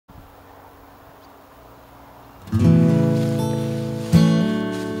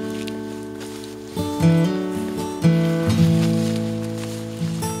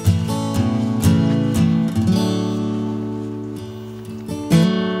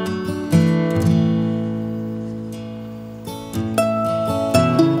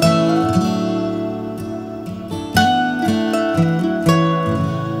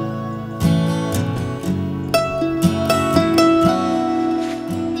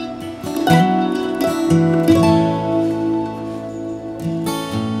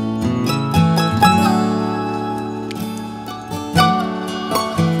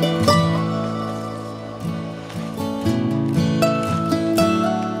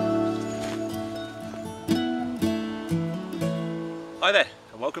Hi there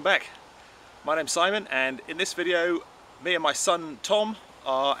and welcome back. My name's Simon, and in this video me and my son Tom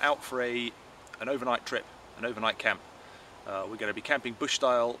are out for an overnight trip, an overnight camp. We're going to be camping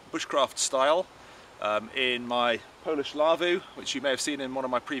bushcraft style in my Polish Lavvu, which you may have seen in one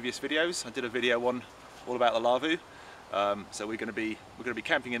of my previous videos. I did a video all about the Lavvu. So we're going to be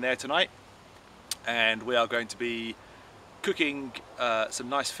camping in there tonight, and we are going to be cooking some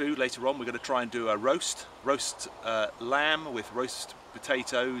nice food later on. We're going to try and do a roast lamb with roast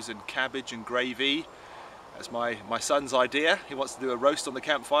potatoes and cabbage and gravy. That's my son's idea. He wants to do a roast on the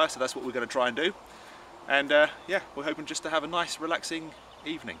campfire, so that's what we're going to try and do. And yeah, we're hoping just to have a nice relaxing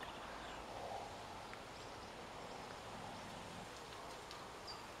evening.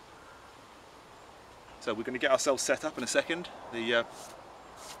 So we're going to get ourselves set up in a second. The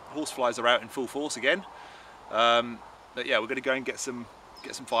horseflies are out in full force again. But yeah, we're going to go and get some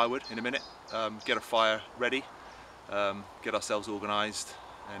firewood in a minute, get a fire ready, get ourselves organised,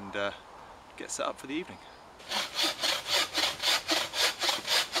 and get set up for the evening.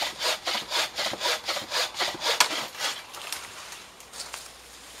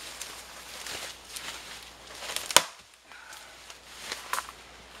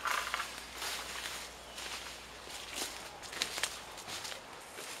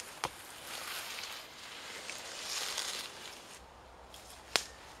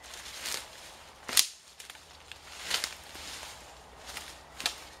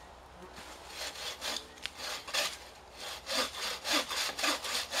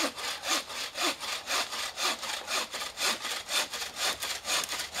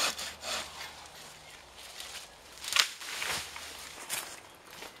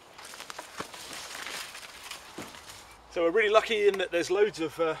 So we're really lucky in that there's loads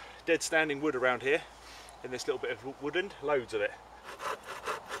of dead standing wood around here in this little bit of woodland, loads of it.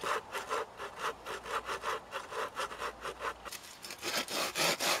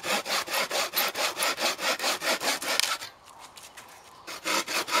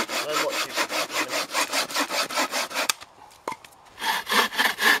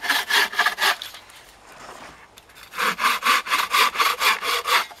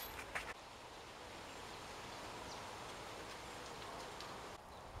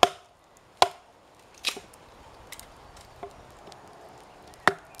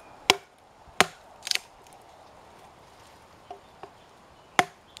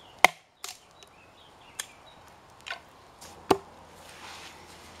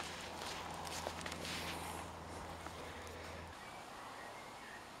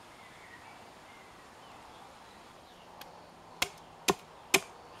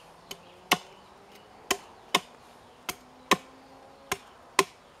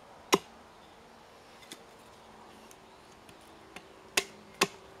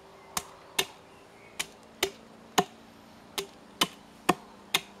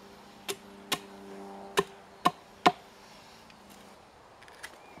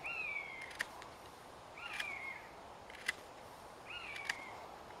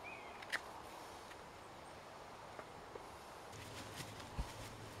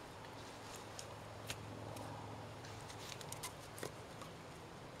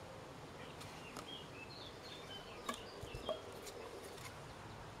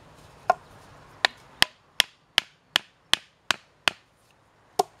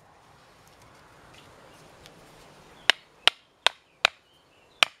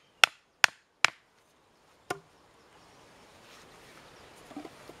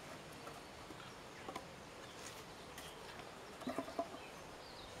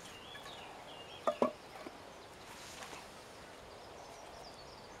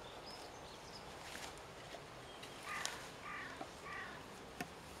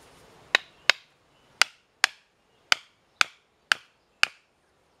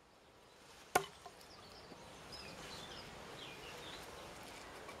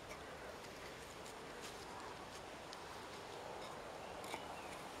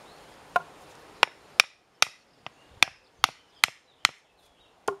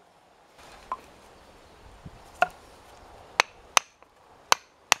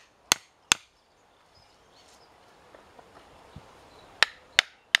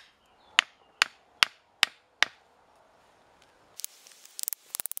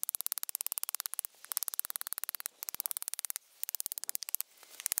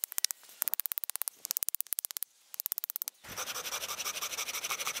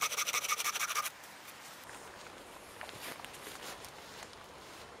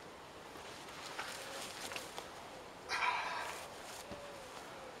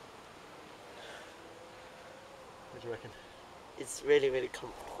 What do you reckon? It's really, really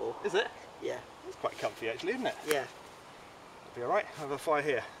comfortable. Is it? Yeah. It's quite comfy actually, isn't it? Yeah. Be alright? Have a fire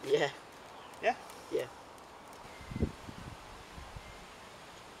here. Yeah. Yeah? Yeah.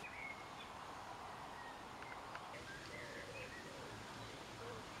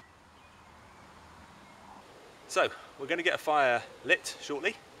 So, we're going to get a fire lit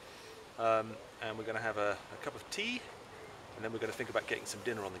shortly, and we're going to have a cup of tea, and then we're going to think about getting some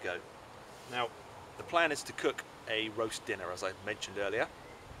dinner on the go. Now, the plan is to cook a roast dinner, as I mentioned earlier.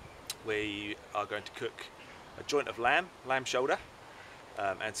 We are going to cook a joint of lamb shoulder,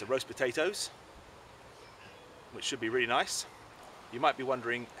 and some roast potatoes, which should be really nice. You might be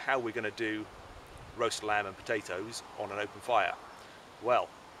wondering how we're going to do roast lamb and potatoes on an open fire. Well,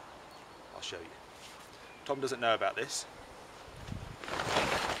 I'll show you. Tom doesn't know about this.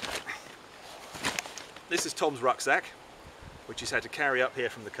 This is Tom's rucksack, which he's had to carry up here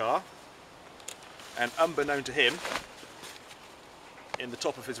from the car. And unbeknown to him, in the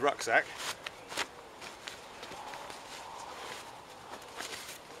top of his rucksack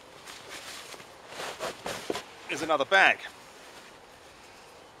is another bag.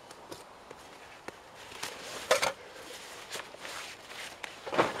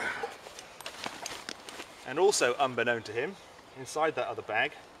 And also unbeknown to him, inside that other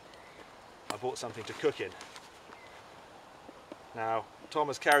bag, I bought something to cook in. Now, Tom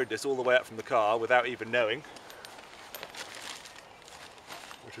has carried this all the way up from the car without even knowing,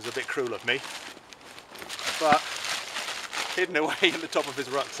 which was a bit cruel of me. But hidden away in the top of his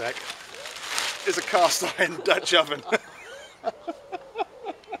rucksack is a cast iron Dutch oven.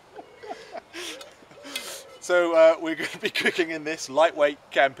 So we're going to be cooking in this lightweight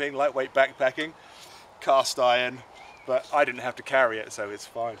camping, lightweight backpacking, cast iron, but I didn't have to carry it, so it's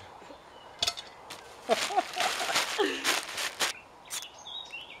fine.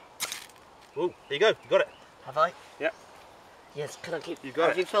 Oh, there you go, you got it. Have I? Yep. Yes, can I keep... You got it.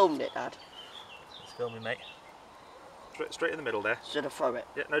 Have you filmed it, Dad? It's filming, mate. Straight in the middle there. Should I throw it?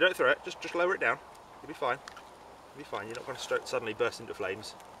 Yeah, no, don't throw it. Just lower it down. You'll be fine. You'll be fine. You're not going to suddenly burst into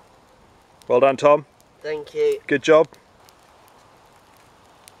flames. Well done, Tom. Thank you. Good job.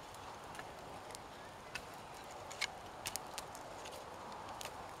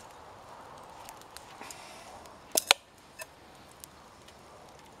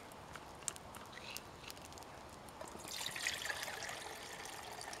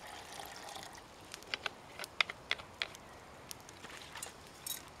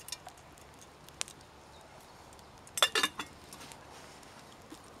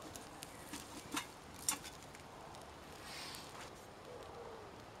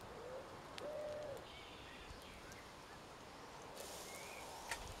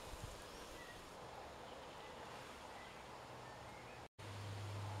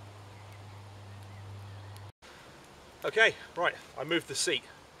 Okay, right, I moved the seat.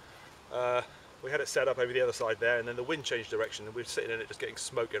 We had it set up over the other side there, and then the wind changed direction and we were sitting in it just getting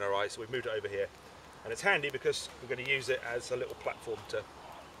smoke in our eyes, so we've moved it over here. And it's handy because we're going to use it as a little platform to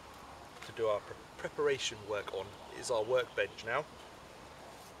do our preparation work on. It is our workbench now.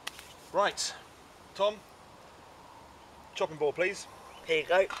 Right, Tom, chopping board please. Here you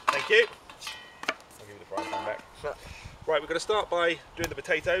go. Thank you. I'll give you the frying pan back. Right, we're going to start by doing the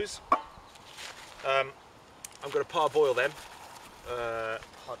potatoes. I'm going to parboil them.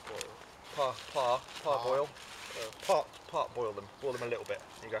 Hard boil. Part boil them. Boil them a little bit.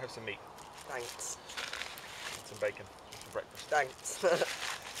 There you go, have some meat. Thanks. And some bacon for breakfast. Thanks.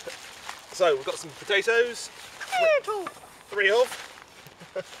 So we've got some potatoes. Three of.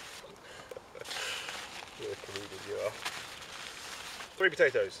 You're a comedian, you are. 3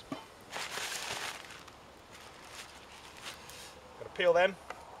 potatoes. Gonna peel them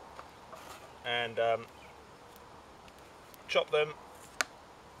and chop them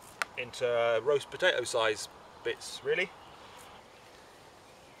into roast potato size bits, really.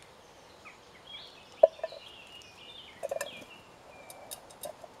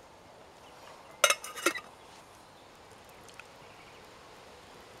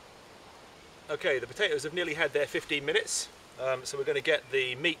 Okay, the potatoes have nearly had their 15 minutes, so we're going to get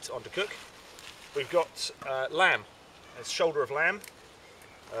the meat on to cook. We've got lamb, a shoulder of lamb,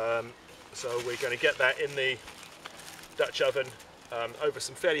 so we're going to get that in the Dutch oven over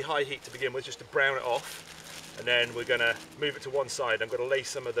some fairly high heat to begin with, just to brown it off, and then we're going to move it to one side. I'm going to lay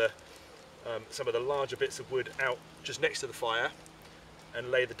some of the larger bits of wood out just next to the fire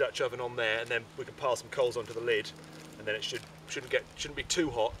and lay the Dutch oven on there, and then we can pile some coals onto the lid, and then it shouldn't be too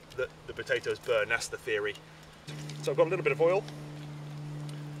hot that the potatoes burn. That's the theory. So I've got a little bit of oil.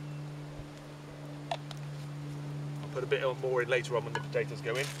 I'll put a bit more in later on when the potatoes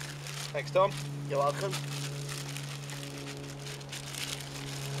go in. Thanks, Tom. You're welcome.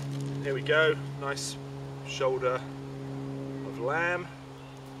 Here we go. Nice shoulder lamb.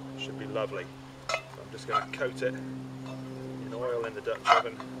 Should be lovely. So I'm just going to coat it in oil in the Dutch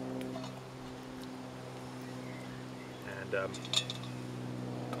oven, and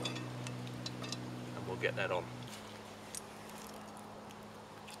we'll get that on.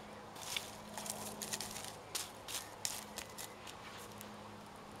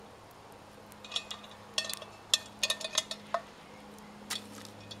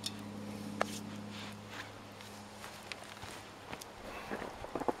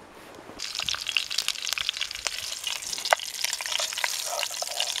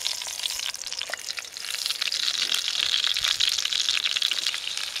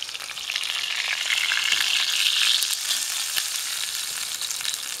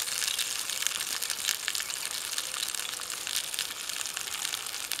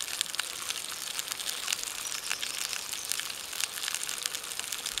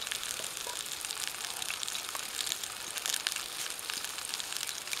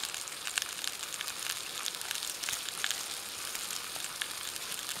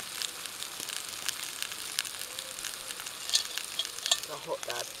 Hot,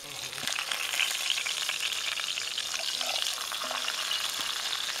 Dad.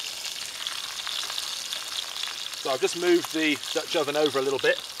 So I've just moved the Dutch oven over a little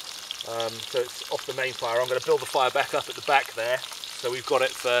bit, so it's off the main fire. I'm going to build the fire back up at the back there, so we've got it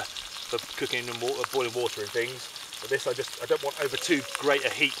for cooking and boiling water and things. But this I don't want over too great a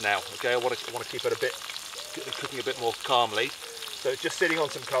heat now. Okay, I want to keep it cooking a bit more calmly. So it's just sitting on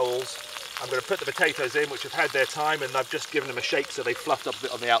some coals. I'm going to put the potatoes in, which have had their time, and I've just given them a shake so they've fluffed up a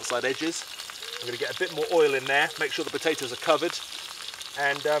bit on the outside edges. I'm going to get a bit more oil in there, make sure the potatoes are covered,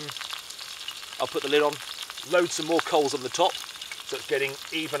 and I'll put the lid on, load some more coals on the top, so it's getting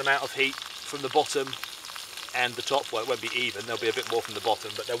even amount of heat from the bottom and the top. Well, it won't be even, there'll be a bit more from the bottom,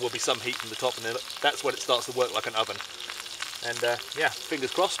 but there will be some heat from the top, and then that's when it starts to work like an oven. And yeah,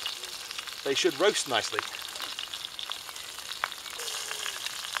 fingers crossed, they should roast nicely.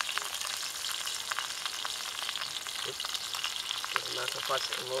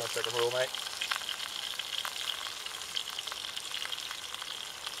 I'll check them all, mate.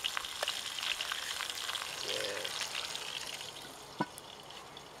 Yeah.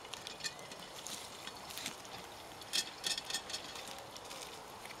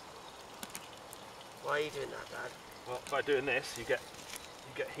 Why are you doing that, Dad? Well, by doing this, you get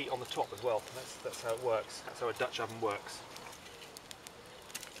heat on the top as well. That's how it works. That's how a Dutch oven works.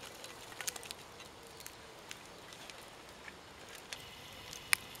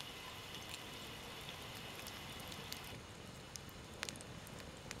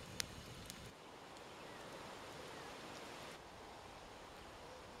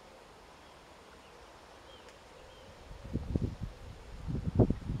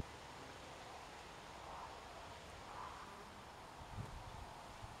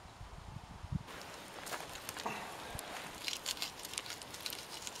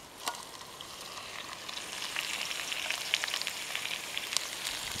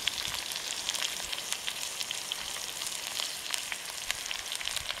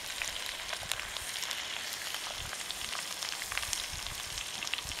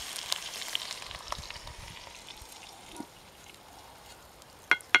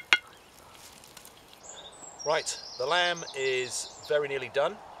 Right, the lamb is very nearly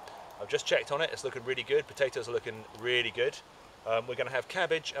done. I've just checked on it, it's looking really good. Potatoes are looking really good. We're going to have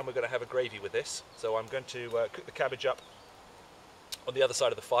cabbage and we're going to have a gravy with this. So I'm going to cook the cabbage up on the other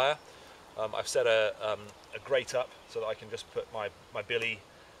side of the fire. I've set a grate up so that I can just put my billy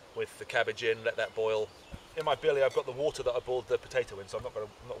with the cabbage in, let that boil. In my billy I've got the water that I boiled the potato in, so I'm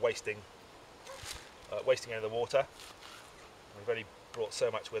not wasting any of the water. We've only brought so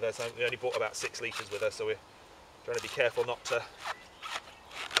much with us. We only brought about 6 litres with us, so we're trying to be careful not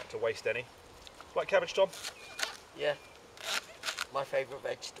to waste any. Like cabbage, Tom? Yeah. My favourite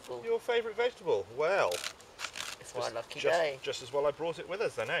vegetable. Your favourite vegetable? Well, It's my lucky day. Just as well I brought it with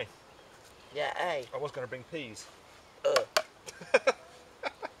us then, eh? Yeah, eh? I was going to bring peas.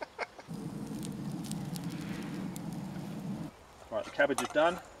 Right, the cabbage is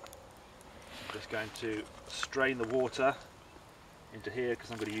done. I'm just going to strain the water into here because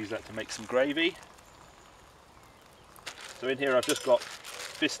I'm going to use that to make some gravy. So in here I've just got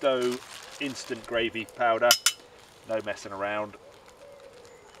Fisto instant gravy powder, no messing around.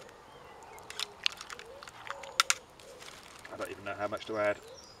 I don't even know how much to add.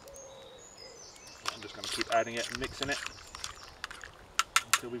 I'm just going to keep adding it and mixing it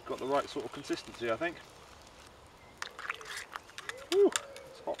until we've got the right sort of consistency, I think. Whew,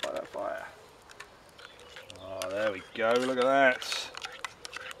 it's hot by that fire. Oh, there we go, look at that.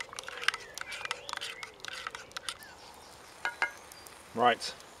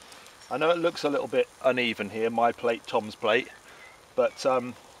 Right, I know it looks a little bit uneven here, my plate, Tom's plate, but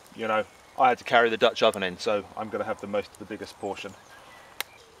you know, I had to carry the Dutch oven in, so I'm going to have the most of the biggest portion.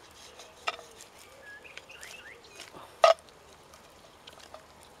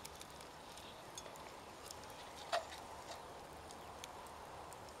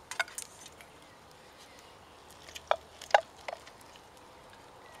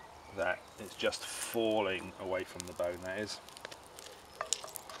 That is just falling away from the bone, that is.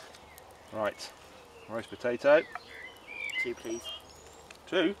 Right, roast potato. 2 please.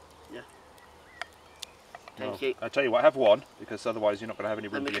 2? Yeah. Thank you. I'll tell you what, have 1, because otherwise you're not going to have any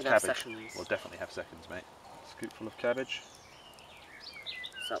room Then for we your can cabbage. have seconds. We'll definitely have seconds, mate. Scoopful of cabbage.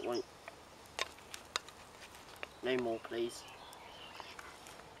 So that won't. No more, please.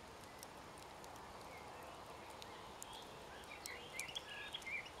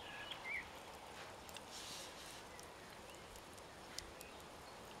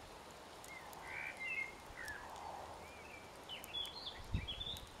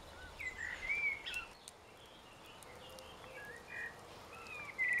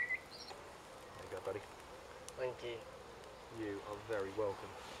 There you go, buddy. Thank you. You are very welcome.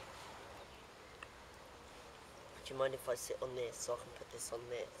 Do you mind if I sit on this so I can put this on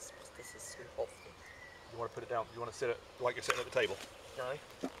this? Because this is too hot for me. You want to put it down? You want to sit like you're sitting at the table?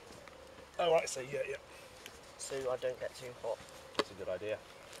 No. Oh, right, so yeah. So I don't get too hot. That's a good idea.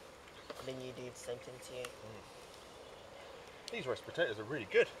 And then you do the same thing to you. These roast potatoes are really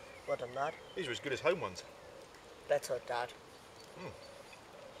good. Well done, Dad. These are as good as home ones. Better, Dad.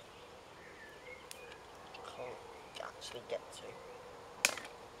 Can't actually get to.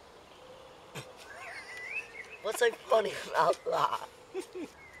 What's so funny about that?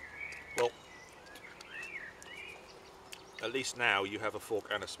 Well, at least now you have a fork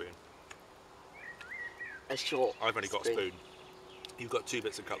and a spoon. A short. I've only got a spoon. You've got 2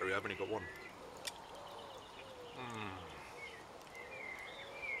 bits of cutlery, I've only got 1.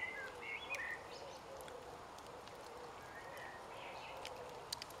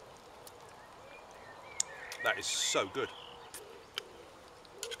 That is so good.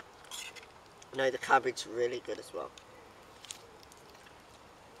 No, the cabbage is really good as well.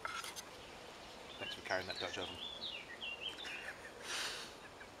 Thanks for carrying that Dutch oven.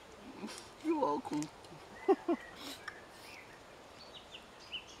 You're welcome. So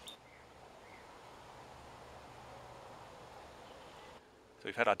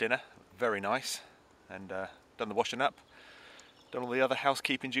we've had our dinner, very nice, and done the washing up, done all the other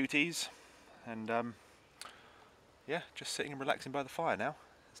housekeeping duties, and yeah, just sitting and relaxing by the fire now.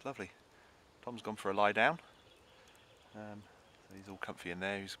 It's lovely. Tom's gone for a lie down, so he's all comfy in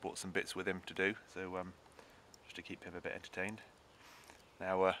there. He's brought some bits with him to do, so just to keep him a bit entertained.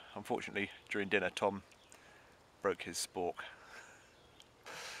 Now, unfortunately, during dinner, Tom broke his spork,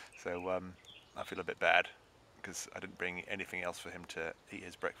 so I feel a bit bad, because I didn't bring anything else for him to eat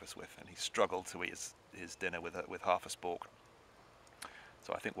his breakfast with, and he struggled to eat his dinner with half a spork.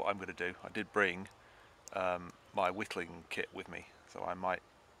 So I think what I'm going to do, I did bring my whittling kit with me, so I might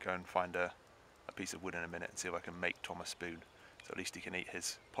go and find a piece of wood in a minute and see if I can make Tom a spoon, so at least he can eat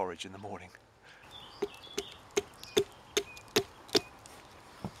his porridge in the morning.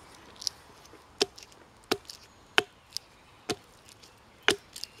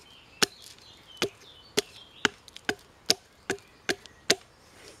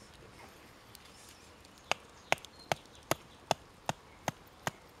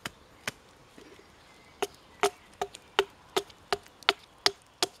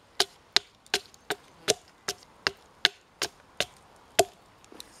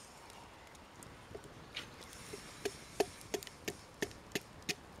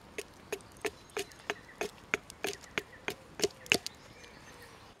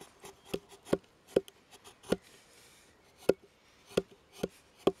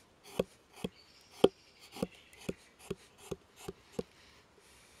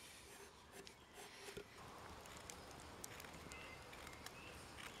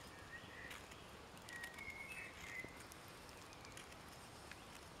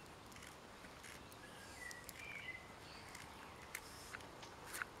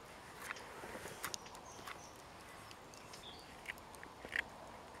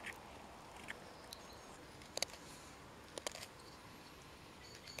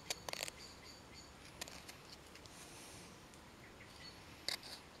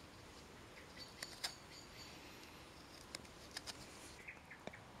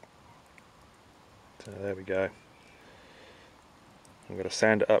 So there we go. I'm going to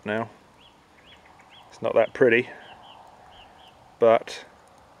sand it up now. It's not that pretty, but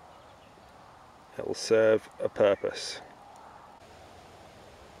it will serve a purpose.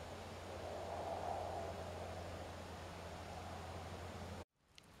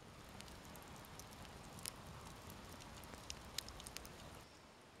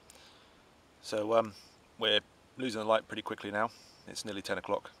 So we're losing the light pretty quickly now. It's nearly 10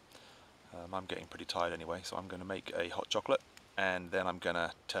 o'clock. I'm getting pretty tired anyway, so I'm going to make a hot chocolate and then I'm going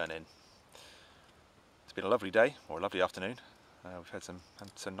to turn in. It's been a lovely day, or a lovely afternoon. We've had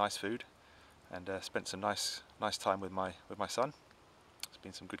some nice food and spent some nice time with my son. It's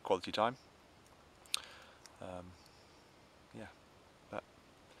been some good quality time. Yeah, but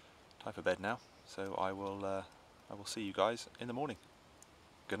time for bed now. So I will see you guys in the morning.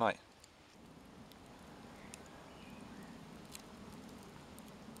 Good night.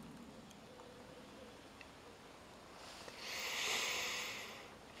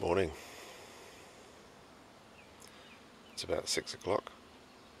 Morning. It's about 6 o'clock.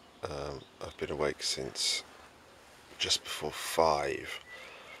 I've been awake since just before 5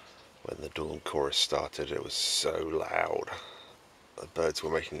 when the dawn chorus started. It was so loud. The birds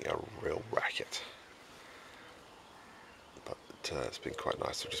were making a real racket. But it's been quite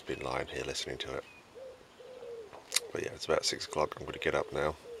nice. I've just been lying here listening to it. But yeah, it's about 6 o'clock. I'm going to get up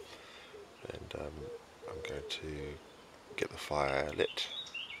now and I'm going to get the fire lit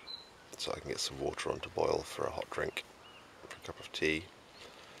so I can get some water on to boil for a hot drink, for a cup of tea,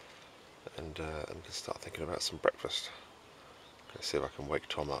 and start thinking about some breakfast. Let's see if I can wake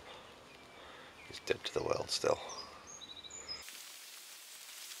Tom up. He's dead to the world still.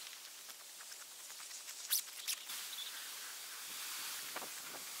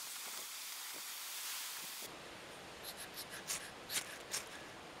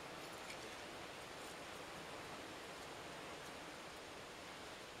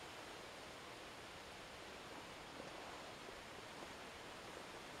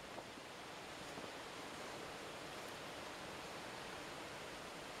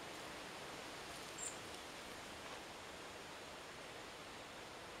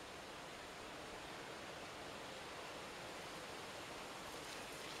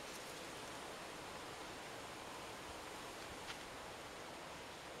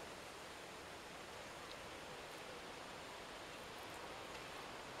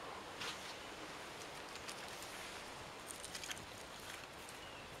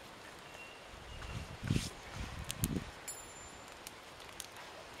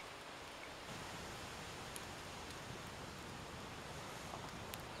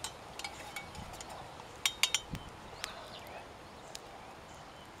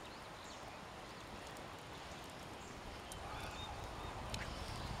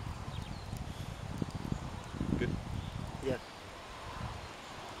 Good. Yeah.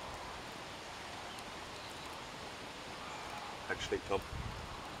 How'd you sleep, Tom?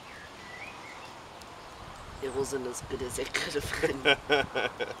 It wasn't as good as it could have been.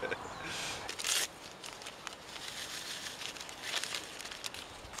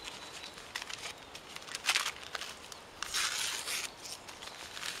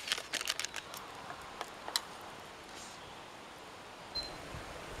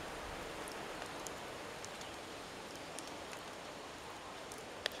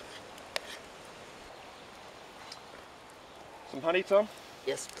 Some honey, Tom?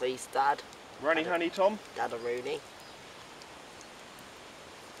 Yes, please, Dad. Runny honey, Tom? Dad, a Rooney.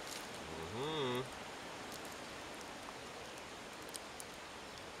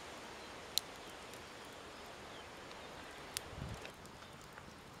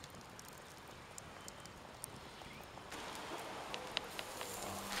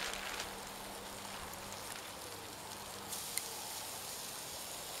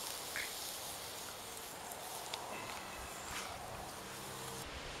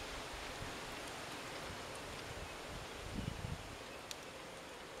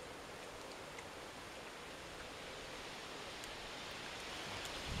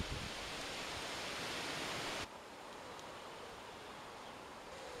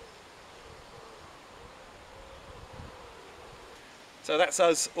 So that's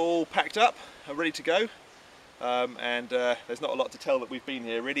us all packed up, ready to go. There's not a lot to tell that we've been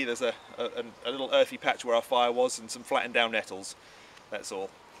here really. There's a little earthy patch where our fire was and some flattened down nettles, that's all.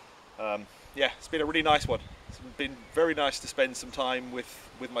 Yeah, it's been a really nice one. It's been very nice to spend some time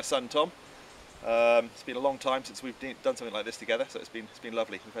with my son Tom. It's been a long time since we've done something like this together, so it's been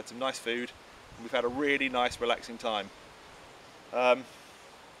lovely. We've had some nice food and we've had a really nice relaxing time.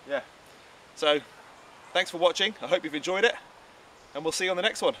 Yeah, so thanks for watching. I hope you've enjoyed it and we'll see you on the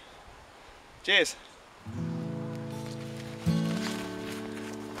next one. Cheers.